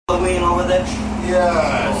along with it?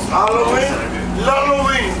 Yes. Halloween,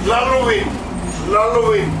 Halloween, Halloween,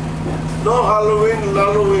 Halloween. No Halloween,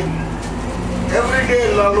 Halloween. Every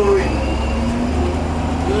day Halloween.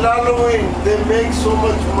 Halloween, they make so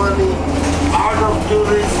much money out of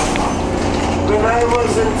tourism. When I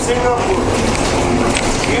was in Singapore,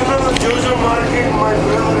 you know the Jojo Market, my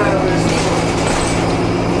brother had this.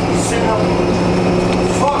 Singapore.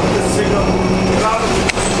 Fuck the Singapore.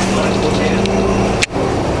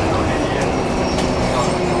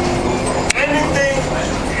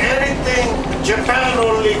 Anything, Japan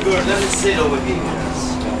only good. Let me sit over here.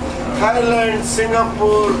 Thailand,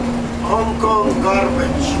 Singapore, Hong Kong,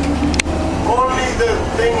 garbage. Only the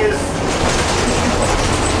thing is,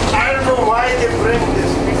 I don't know why they bring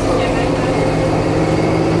this people.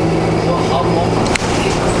 So how long?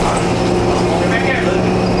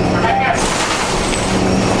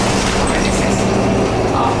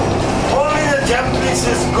 Only the Japanese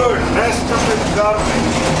is good, rest of it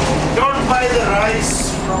garbage. Don't buy the rice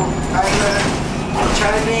from Thailand. The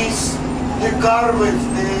Chinese, the garbage,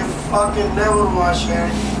 they fucking never wash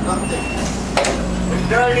hands, nothing. The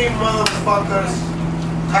dirty motherfuckers.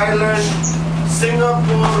 Thailand,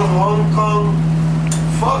 Singapore, Hong Kong,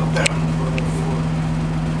 fuck them.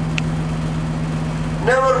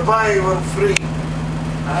 Never buy even free.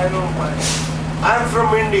 I don't buy. I'm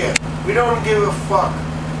from India. We don't give a fuck.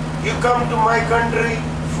 You come to my country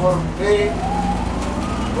for pay,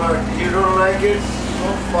 but you don't like it, so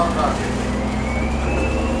fuck off.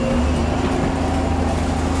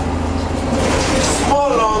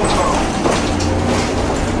 Small Hong Kong.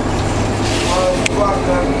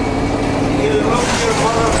 Motherfucker. You look your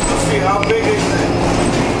mother to see how big is it.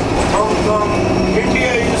 Hong Kong.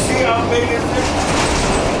 India, you see how big is it?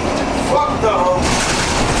 Fuck the Hong Kong.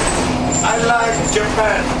 I like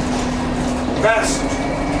Japan. Best.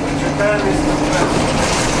 Japan is the best.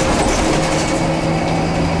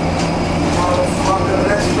 Motherfucker,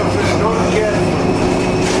 rest of it, don't care.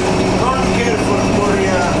 Don't care for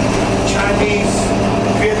Korea, Chinese,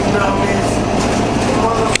 Vietnamese.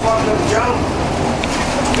 Motherfucker, jump.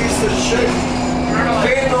 Piece of shit.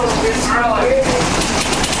 Pain on this country.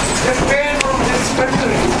 The pain on this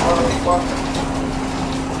country, motherfucker.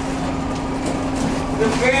 The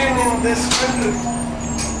pain in this country.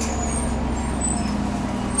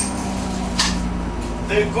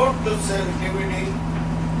 They go to sell DVD.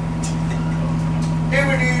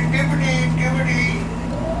 DVD.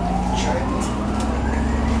 China.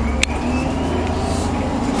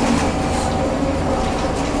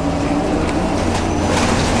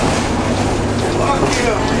 Fuck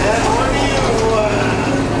you, man. What do you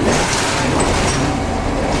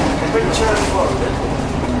picture for?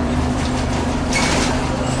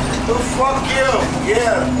 To fuck you,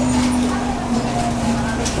 yeah.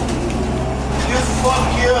 You fuck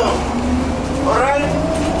you. Alright?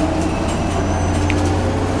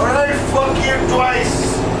 Alright, fuck you twice.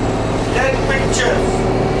 Take pictures.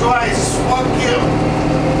 Twice. Fuck you.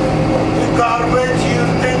 You garbage, you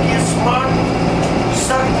think you're smart?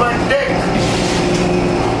 Suck my dick.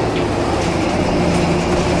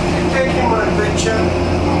 You taking my picture?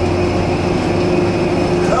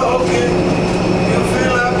 Oh, okay. You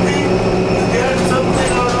feel happy? You get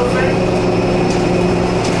something out of it?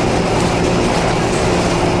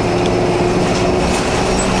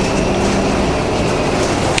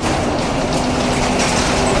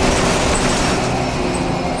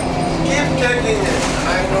 Keep taking it.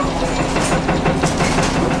 I don't know.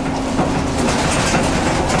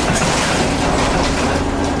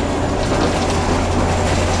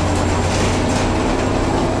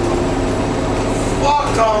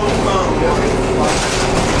 Fuck Hong Kong.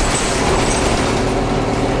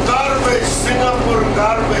 Garbage, Singapore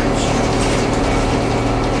garbage.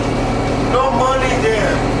 No money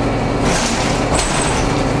there.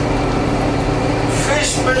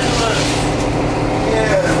 Fish business.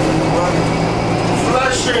 Yeah, money.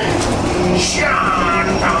 Flushing. Shut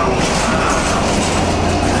down.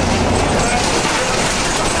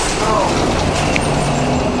 No.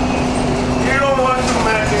 You don't want to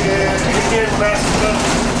make Indian massacre.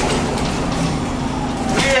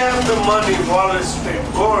 We have the money, Wall Street,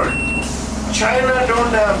 gold. China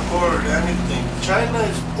don't have gold, anything. China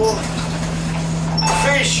is poor.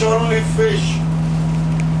 Fish, only fish.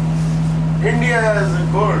 India has a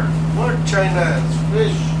gold. What China has?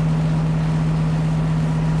 Fish.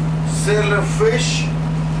 Sell a fish.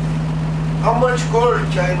 How much gold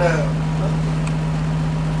China have?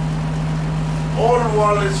 All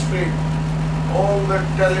Wall Street, all the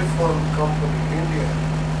telephone company, India.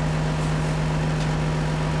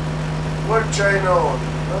 What China own?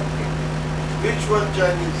 Nothing. Which one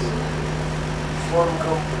Chinese? Phone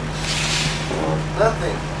company.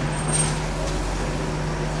 Nothing.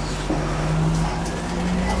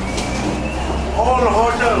 All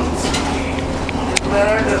hotels in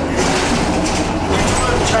Manhattan,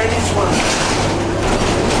 even Chinese ones.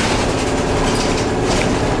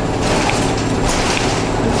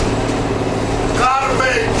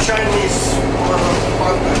 Garbage Chinese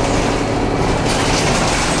motherfuckers.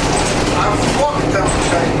 I fuck them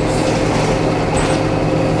Chinese.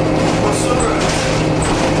 Basura.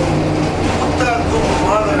 Puta tu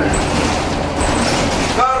madre.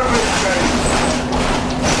 Garbage Chinese.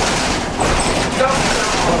 Dump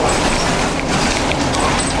them all.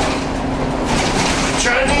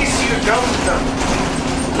 Chinese, you dump them.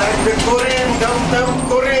 Like the Korean dump them.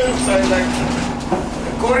 Koreans, I like them.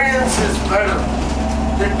 The Koreans is better.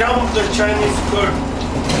 They dump the Chinese good.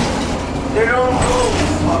 They don't do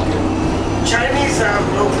fucking. Chinese have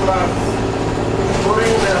no class.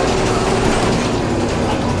 Korean have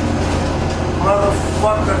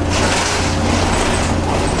motherfucker Chinese.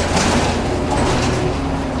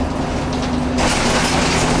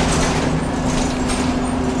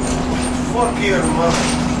 Fuck your mother.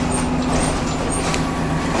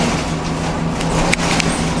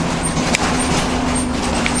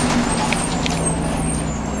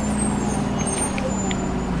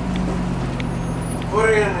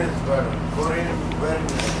 Korean is better. Korean very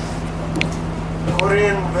nice.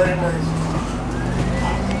 Korean very nice.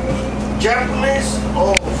 Japanese,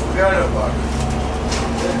 oh, forget about it.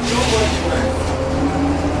 They're too much nice.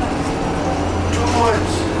 Too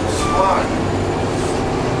much smart.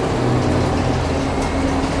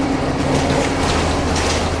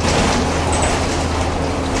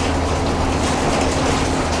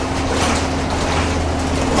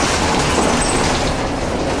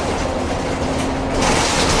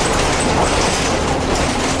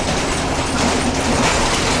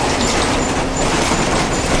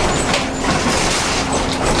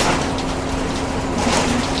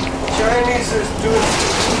 Chinese is doing.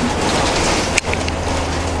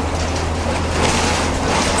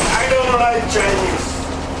 I don't like Chinese.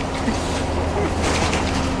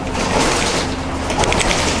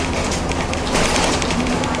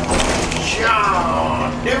 Xiao,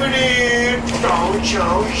 dibbity, dong,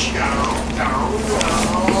 xiao, xiao, dong,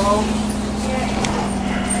 dong.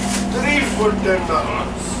 $3 for $10.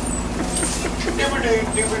 Dibbity,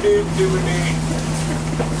 dibbity, dibbity.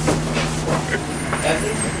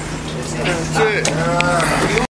 Everything. That's it.